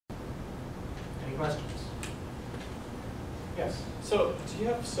Any questions? Yes? So, do you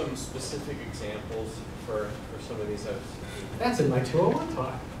have some specific examples for some of these? That's in my 201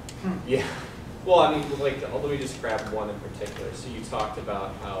 talk. Yeah. Well, I mean, like, let me just grab one in particular. So you talked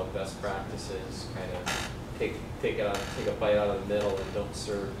about how best practices kind of take a bite out of the middle and don't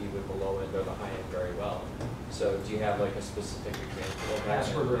serve either the low end or the high end very well. So do you have like a specific example of that?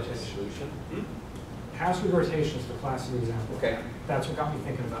 Password rotation. Solution? Password rotation is the classic example. Okay. That's what got me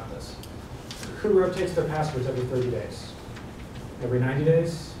thinking about this. Who rotates their passwords every 30 days? Every 90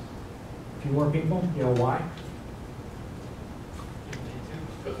 days? A few more people? You know why?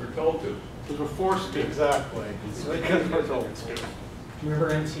 Because we're told to. Because we're forced to. Exactly. Because we're told to. Do you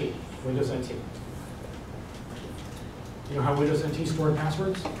remember NT? Windows NT. You know how Windows NT stored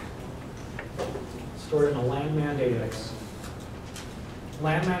passwords? Stored in a landman database.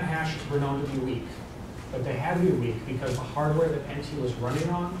 Landman hashes were known to be weak, but they had to be weak because the hardware that NT was running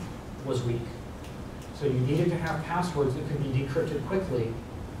on was weak. So you needed to have passwords that could be decrypted quickly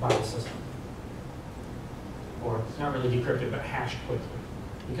by the system. Or not really decrypted, but hashed quickly,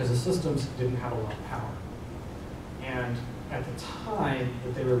 because the systems didn't have a lot of power. And at the time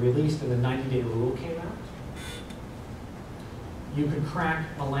that they were released and the 90-day rule came out, you could crack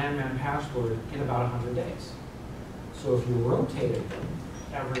a landman password in about 100 days. So if you rotated them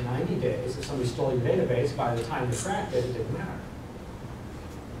every 90 days, if somebody stole your database, by the time you cracked it, it didn't matter.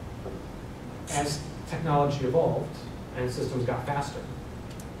 As technology evolved and systems got faster,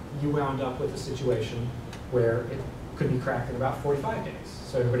 you wound up with a situation where it could be cracked in about 45 days.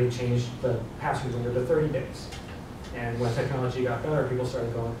 So everybody changed the password window to 30 days. And when technology got better, people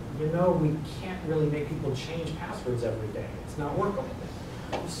started going, you know, we can't really make people change passwords every day. It's not workable.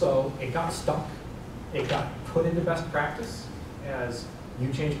 So it got stuck. It got put into best practice as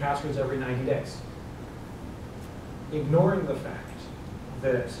you change passwords every 90 days. Ignoring the fact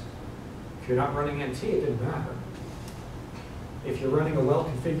that if you're not running NT, it didn't matter. If you're running a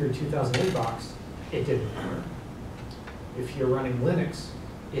well-configured 2008 box, it didn't matter. If you're running Linux,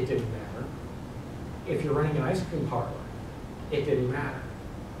 it didn't matter. If you're running an ice cream parlor, it didn't matter.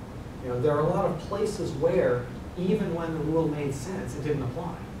 You know, there are a lot of places where, even when the rule made sense, it didn't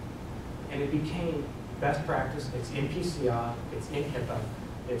apply. And it became best practice. It's in PCI, it's in HIPAA,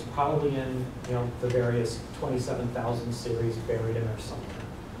 it's probably in, you know, the various 27,000 series buried in there somewhere.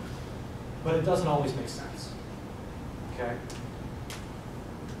 But it doesn't always make sense. Okay?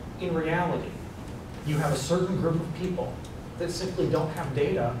 In reality, you have a certain group of people that simply don't have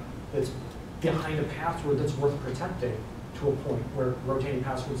data that's behind a password that's worth protecting to a point where rotating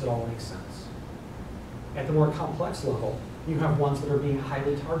passwords at all makes sense. At the more complex level, you have ones that are being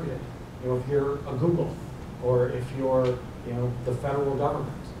highly targeted. You know, if you're a Google, or if you're, you know, the federal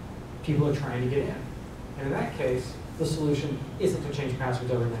government, people are trying to get in. And in that case, the solution isn't to change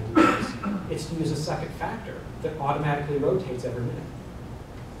passwords every 90 days. It's to use a second factor that automatically rotates every minute.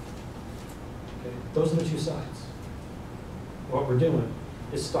 Okay? Those are the two sides. What we're doing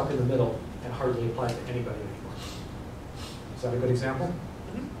is stuck in the middle and hardly applies to anybody anymore. Is that a good example?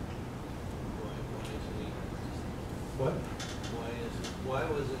 What? Why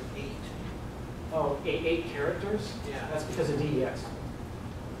was it 8? Oh, eight characters? Yeah. That's because of DES. It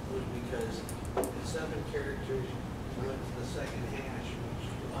was because the 7 characters went to the second hash, which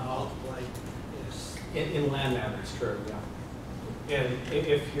multiplied this. In landman, that's true, yeah. And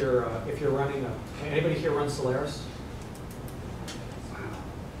if you're running anybody here run Solaris?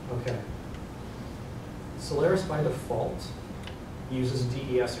 Okay. Solaris by default uses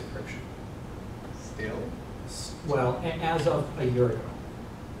DES encryption. Still? Well, as of a year ago.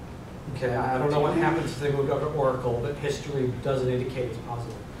 Okay, I don't know what happens if they move over to Oracle, but history doesn't indicate it's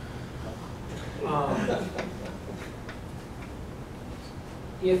positive.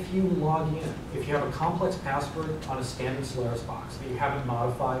 If you log in, if you have a complex password on a standard Solaris box that you haven't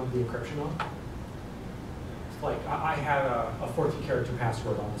modified the encryption on, like I had a 14-character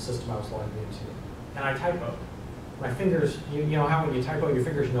password on the system I was logging into, and I typoed. My fingers, you know how when you typo, your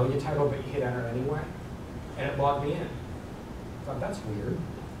fingers know you typo, but you hit enter anyway? And it logged me in. I thought, that's weird.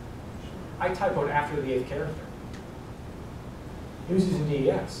 I typoed after the 8th character. He was using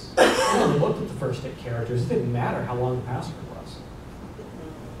DES. I only looked at the first 8 characters. It didn't matter how long the password was.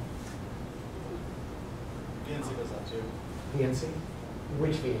 VNC does that too. VNC?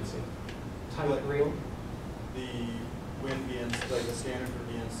 Which VNC? Type real? When VNC, like the standard for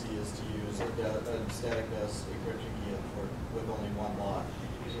VNC is to use a static best encryption key with only one lock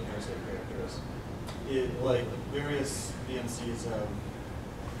using those 8 characters. Like various VNCs have,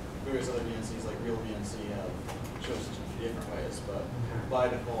 various other VNCs like real VNC have chosen different ways, but by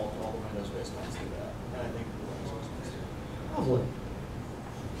default, all the Windows-based ones do that. And I think the Linux ones do. Lovely.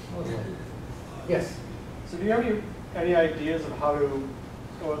 Lovely. Yes? So do you have any ideas of how to,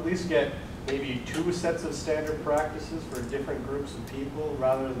 or at least get maybe 2 sets of standard practices for different groups of people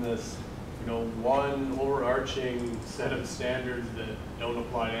rather than this, one overarching set of standards that don't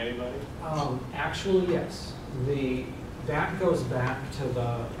apply to anybody? Actually, yes. That goes back to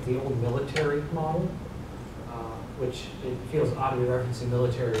the old military model, which it feels odd to be referencing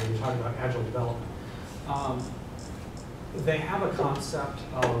military when you're talking about agile development. They have a concept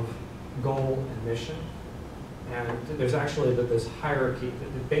of goal and mission, and there's actually this hierarchy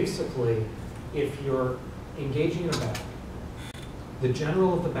that basically, if you're engaging in a battle, the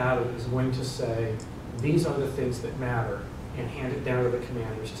general of the battle is going to say, these are the things that matter, and hand it down to the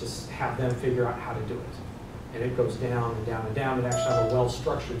commanders to have them figure out how to do it. And it goes down and down and down, and actually have a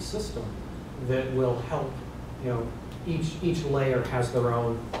well-structured system that will help, each layer has their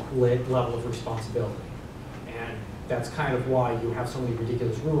own level of responsibility. And that's kind of why you have so many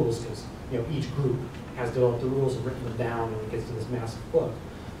ridiculous rules, because each group has developed the rules and written them down, and it gets to this massive book.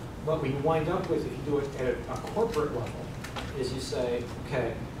 What we wind up with, if you do it at a corporate level, is you say,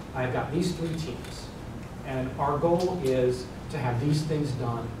 okay, I've got these 3 teams, and our goal is to have these things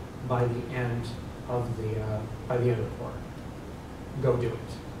done by the end of the quarter. Go do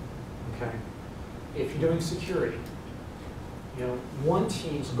it. Okay. If you're doing security, one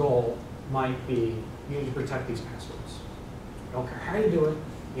team's goal might be you need to protect these passwords. I don't care how you do it,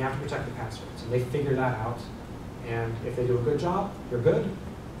 you have to protect the passwords, and they figure that out. And if they do a good job, you're good.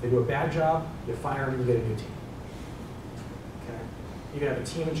 If they do a bad job, you fire them and you get a new team. Okay. You can have a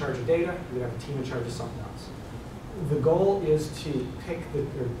team in charge of data. You can have a team in charge of something else. The goal is to pick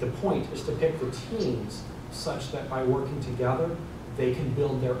the point is to pick the teams such that by working together, they can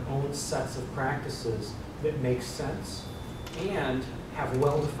build their own sets of practices that make sense and have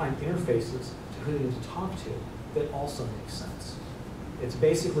well-defined interfaces to who they need to talk to that also make sense. It's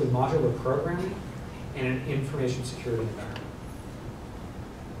basically modular programming and an information security environment.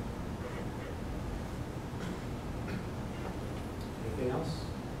 Anything else?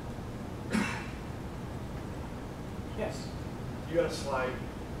 Yes. You got a slide,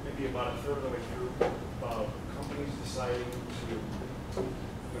 maybe about a third of the way through, about companies deciding to, I'm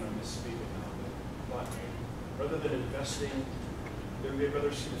going to misspeak it now, but rather than investing, they'd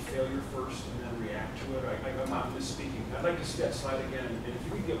rather see the failure first and then react to it. I'm not misspeaking. I'd like to see that slide again, and if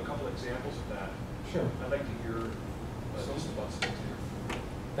you could give a couple examples of that, Sure. I'd like to hear those about some here.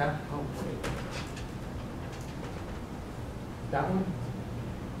 That, oh, wait. That one?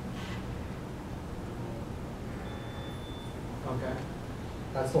 Okay.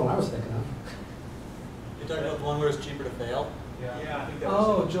 That's the one I was thinking of. You're talking about the one where it's cheaper to fail? Yeah, I think that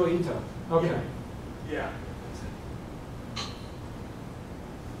Oh, was Joito. Okay. it. Yeah.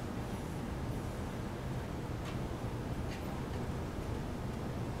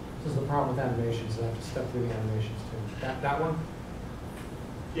 This is the problem with animations. I have to step through the animations too. That one?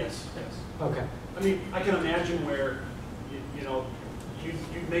 Yes, yes. Okay. I mean, I can imagine where,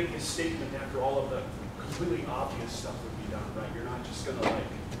 you'd make a statement after all of the completely obvious stuff would be done, right? You're not just gonna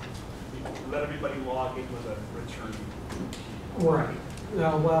let everybody log in with a return. Right.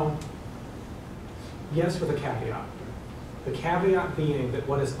 Well, yes, with a caveat. The caveat being that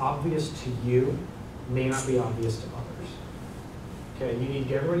what is obvious to you may not be obvious to others. Okay, you need to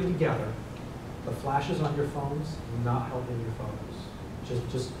get everybody together. The flashes on your phones not helping your photos.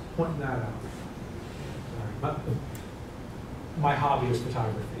 Just pointing that out. All right. My hobby is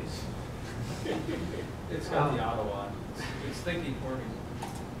photography. It's got the auto on. It's thinking for me.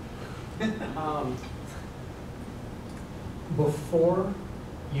 Before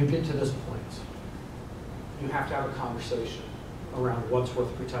you get to this point, you have to have a conversation around what's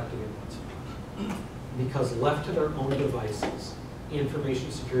worth protecting and what's not. Because left to their own devices,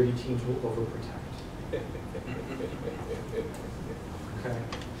 information security teams will overprotect. Okay.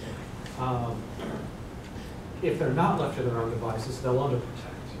 If they're not left to their own devices, they'll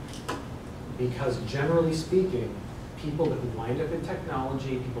underprotect. Because generally speaking, people that wind up in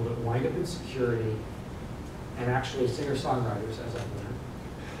technology, people that wind up in security, and actually singer-songwriters, as I've learned,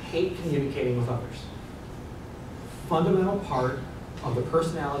 hate communicating with others. Fundamental part of the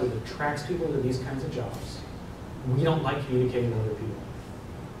personality that attracts people into these kinds of jobs, we don't like communicating with other people.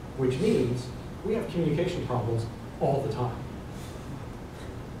 Which means we have communication problems all the time.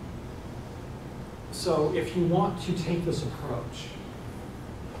 So if you want to take this approach,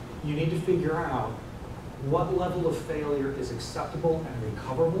 you need to figure out what level of failure is acceptable and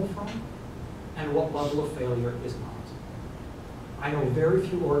recoverable from, and what level of failure is not. I know very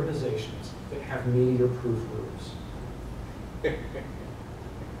few organizations that have meteor-proof rules.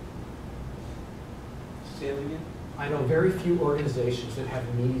 Say it again? I know very few organizations that have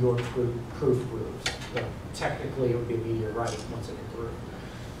meteor-proof roofs. Well, technically, it would be meteorite once it hit the roof.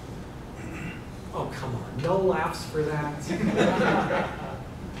 Oh, come on, no laughs for that. I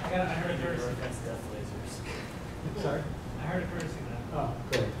heard a courtesy. That's death lasers. Sorry? I heard a courtesy that. Oh,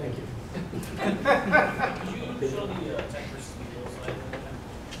 great, thank you. Could you show the tech versus legal slide one more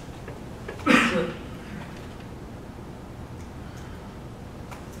time? Sure.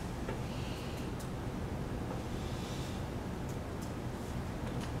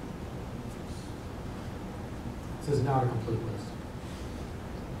 This is not a complete list.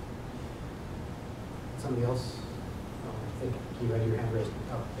 Somebody else? Oh, I think you had your hand raised.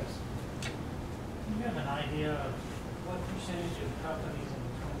 Oh, yes. Do you have an idea of what percentage of companies in the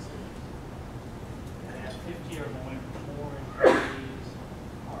Twin Cities that have 50 or more employees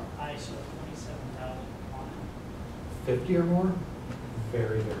are ISO 27000 compliant? 50 or more?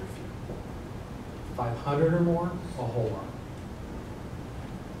 Very, very few. 500 or more? A whole lot.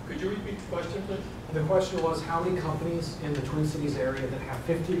 Could you repeat the question, please? The question was, how many companies in the Twin Cities area that have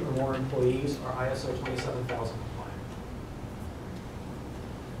 50 or more employees are ISO 27000 compliant?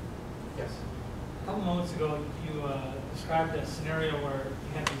 Yes. A couple moments ago, you described a scenario where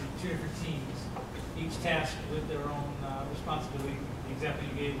you had these two different teams, each tasked with their own responsibility. The example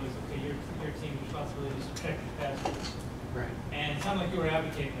you gave was, okay, your team's responsibility is to protect the passwords. Right. And it sounded like you were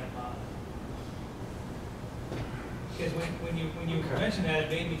advocating that model. Because when you Okay. mentioned that, it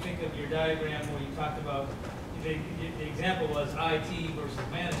made me think of your diagram where you talked about, the example was IT versus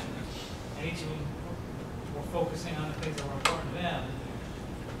management, and each of them were focusing on the things that were important to them.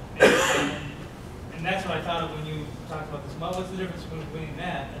 And that's what I thought of when you talked about this model. What's the difference between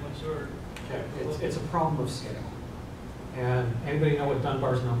that and what you're... Okay. It's a problem of scale. And anybody know what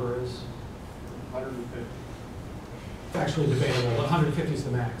Dunbar's number is? 150. It's actually debatable. 150 is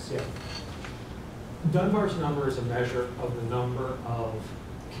the max, yeah. Dunbar's number is a measure of the number of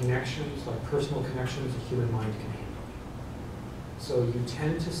connections, like personal connections, a human mind can handle. So you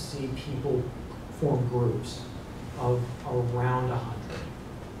tend to see people form groups of around 100.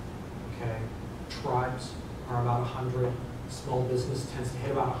 Okay? Tribes are about 100. Small business tends to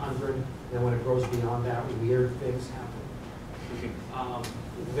hit about 100. And then when it grows beyond that, weird things happen.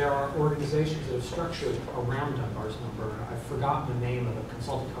 There are organizations that have structured around Dunbar's number. I've forgotten the name of the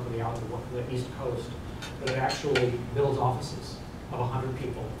consulting company out in the East Coast, but it actually builds offices of 100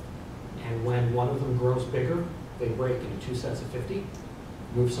 people. And when one of them grows bigger, they break into 2 sets of 50,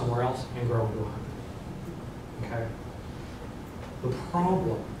 move somewhere else, and grow into 100. Okay? The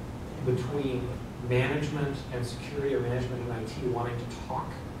problem between management and security, or management and IT wanting to talk,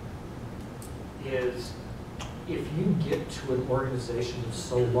 is if you get to an organization that's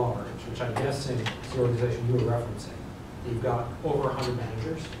so large, which I'm guessing is the organization you were referencing, you've got over 100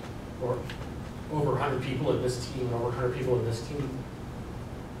 managers, or over 100 people in this team, and over 100 people in this team,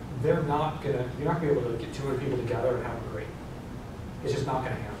 you're not gonna be able to get 200 people together and have a great. It's just not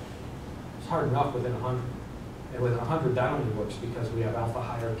gonna happen. It's hard enough within 100. And within 100, that only works because we have alpha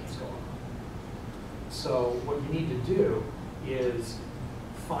hierarchies going on. So what you need to do is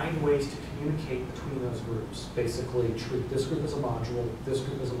find ways to communicate between those groups. Basically, treat this group as a module, this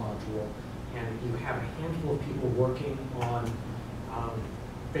group as a module, and you have a handful of people working on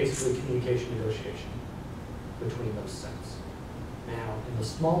basically communication negotiation between those sets. Now, in the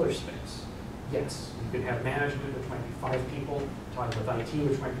smaller space, yes, you could have management, which might be 5 people, talking with IT,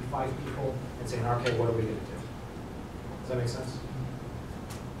 which might be 5 people, and saying, okay, what are we going to do? Does that make sense?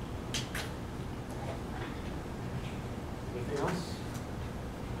 Anything else?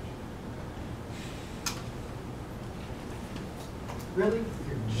 Really?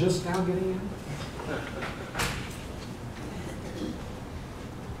 You're just now getting in?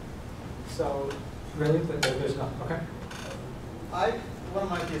 So, really? There's not, okay. One of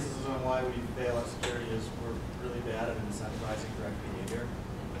my cases on why we fail at security is we're really bad at incentivizing correct behavior.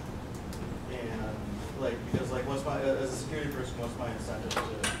 And because as a security person, what's my incentive to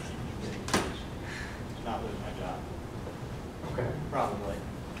not lose my job? Okay. Probably.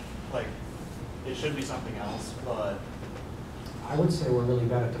 It should be something else, but. I would say we're really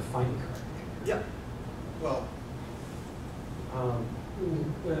bad at defining correct behavior. Yeah. Well.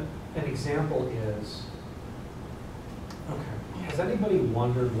 An example is, okay, has anybody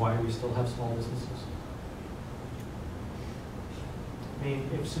wondered why we still have small businesses? I mean,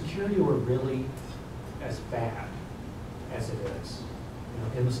 if security were really as bad as it is,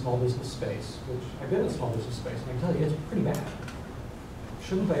 in the small business space, which I've been in the small business space, and I can tell you it's pretty bad.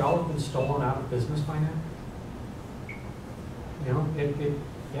 Shouldn't they all have been stolen out of business by now?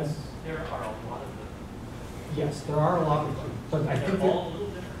 Yes? There are a lot of them. Yes, there are a lot of them, but I think They're all a little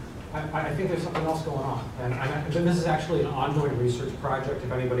different. I think there's something else going on. And this is actually an ongoing research project,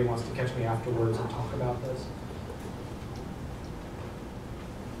 if anybody wants to catch me afterwards and talk about this.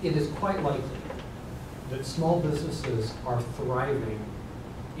 It is quite likely that small businesses are thriving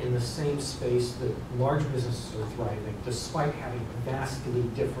in the same space that large businesses are thriving, despite having vastly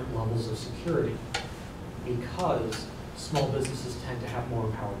different levels of security, because small businesses tend to have more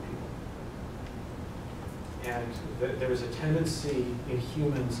empowered people. And there's a tendency in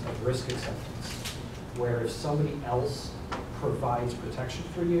humans of risk acceptance, where if somebody else provides protection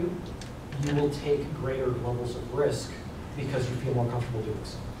for you, you will take greater levels of risk because you feel more comfortable doing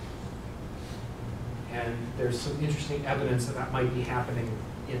so. And there's some interesting evidence that that might be happening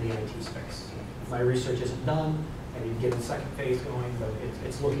in the IT space. My research isn't done, I need to get the second phase going, but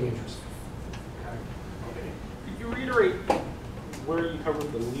it's looking interesting. Okay. Could you reiterate where you covered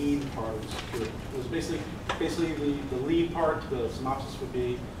the lead part of security? It was basically the lead part, the synopsis would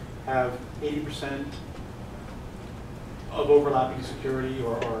be have 80% of overlapping security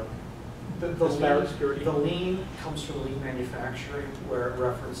or disparate security? The lean comes from lean manufacturing, where it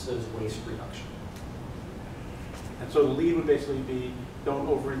references waste reduction. And so the lead would basically be don't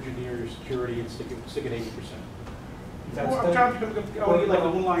over-engineer your security and stick at 80%. That's I'm trying to go like a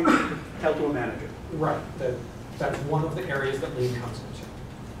one-line tell to a manager. Right. That's one of the areas that lean comes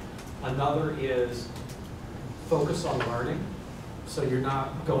into. Another is focus on learning. So you're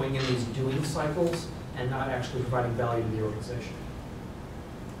not going in these doing cycles and not actually providing value to the organization.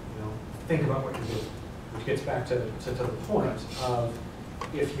 You know, think about what you're doing, which gets back to the point of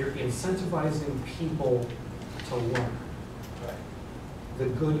if you're incentivizing people to learn, Right. the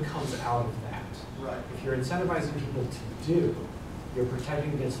good comes out of that. Right. If you're incentivizing people to do, you're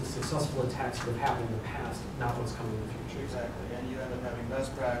protecting against the successful attacks that have happened in the past, not what's coming in the future. Exactly, and you end up having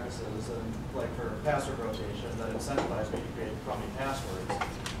best practices and like for password rotation that incentivize me to create crummy passwords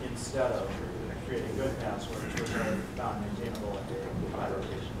instead of creating good passwords which are non-maintainable at a high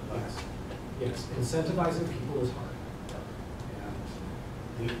rotation device. Yes, incentivizing people is hard.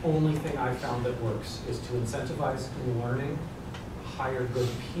 And the only thing I found that works is to incentivize in learning, hire good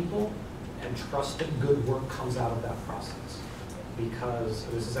people, and trust that good work comes out of that process. Because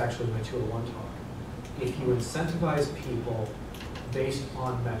this is actually my 201 talk. If you incentivize people based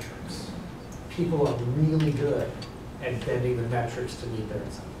on metrics, people are really good at bending the metrics to meet their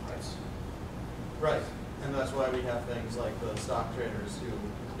incentive price. Right, and that's why we have things like the stock traders who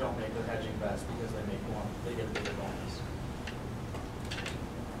don't make their hedging bets because they get a bigger bonus.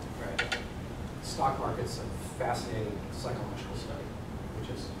 Right. Stock market's a fascinating psychological study, which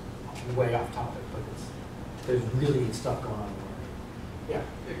is way off topic, but there's really neat stuff going on there.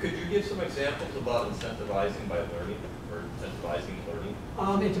 Yeah. Could you give some examples about incentivizing by learning or incentivizing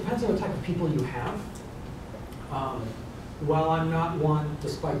learning? It depends on the type of people you have. While I'm not one,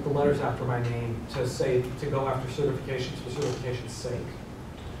 despite the letters after my name, to go after certifications for certification's sake,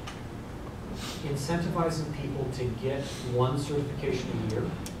 incentivizing people to get one certification a year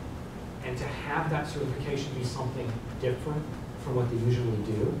and to have that certification be something different from what they usually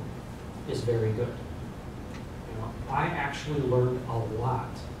do is very good. You know, I actually learned a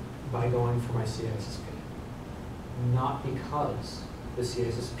lot by going for my CISSP. Not because the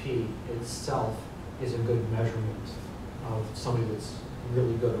CISSP itself is a good measurement of somebody that's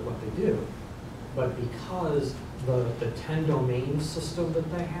really good at what they do, but because the 10 domain system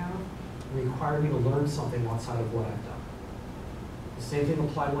that they have required me to learn something outside of what I've done. The same thing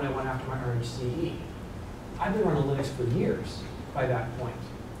applied when I went after my RHCE. I've been running Linux for years by that point,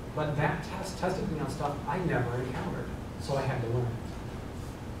 but that test tested me on stuff I never encountered, so I had to learn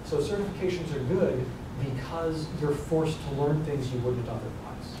it. So certifications are good because you're forced to learn things you wouldn't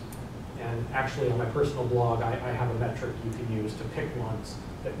otherwise. And actually on my personal blog, I have a metric you can use to pick ones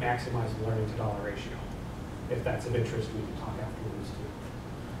that maximize learning to dollar ratio. If that's of interest, we can talk afterwards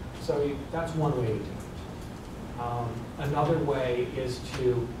too. So that's one way to do it. Another way is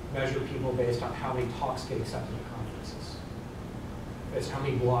to measure people based on how many talks get accepted at conferences. It's how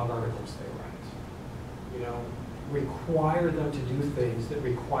many blog articles they write. You know, require them to do things that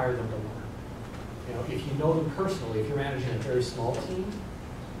require them to learn. You know, if you know them personally, if you're managing a very small team,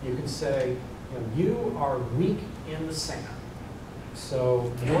 you can say, you are weak in the SAN.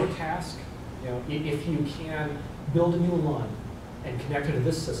 So your task, if you can build a new LUN and connect it to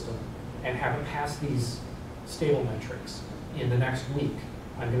this system and have it pass these stable metrics in the next week,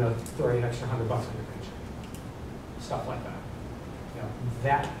 I'm going to throw you an extra $100 on your paycheck. Stuff like that.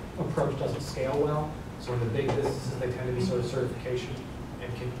 That approach doesn't scale well. So in the big businesses, they tend to be sort of certification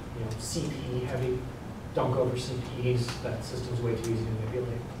and CPE heavy. Don't go for CPEs. That system's way too easy to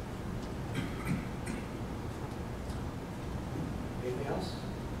manipulate. Anything else?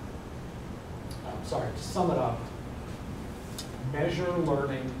 sum it up, measure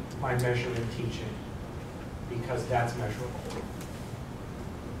learning by measuring teaching, because that's measurable.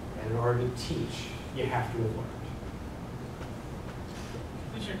 And in order to teach, you have to have learned.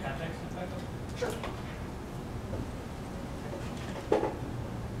 What's your context, Michael? Sure.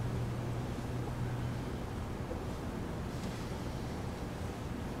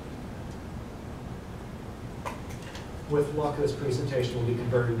 With luck, this presentation will be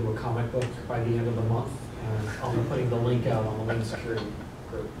converted into a comic book by the end of the month, and I'll be putting the link out on the Lane Security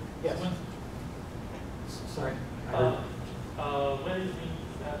group. Yes? Sorry? I heard- When is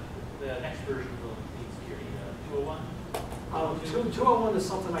the next version of Clean Security, 201? 201 is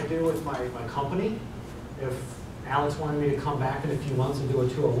something I do with my company. If Alex wanted me to come back in a few months and do a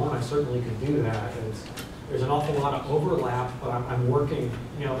 201, I certainly could do that. There's an awful lot of overlap, but I'm working,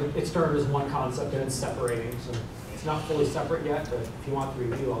 it started as one concept and it's separating, so it's not fully separate yet, but if you want the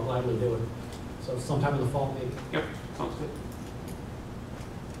review, I'll gladly do it. So sometime in the fall, maybe. Yep, sounds good.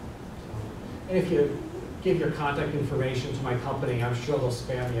 And if you give your contact information to my company, I'm sure they'll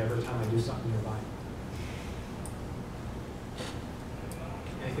spam you every time I do something nearby.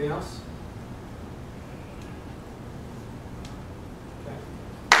 Anything else?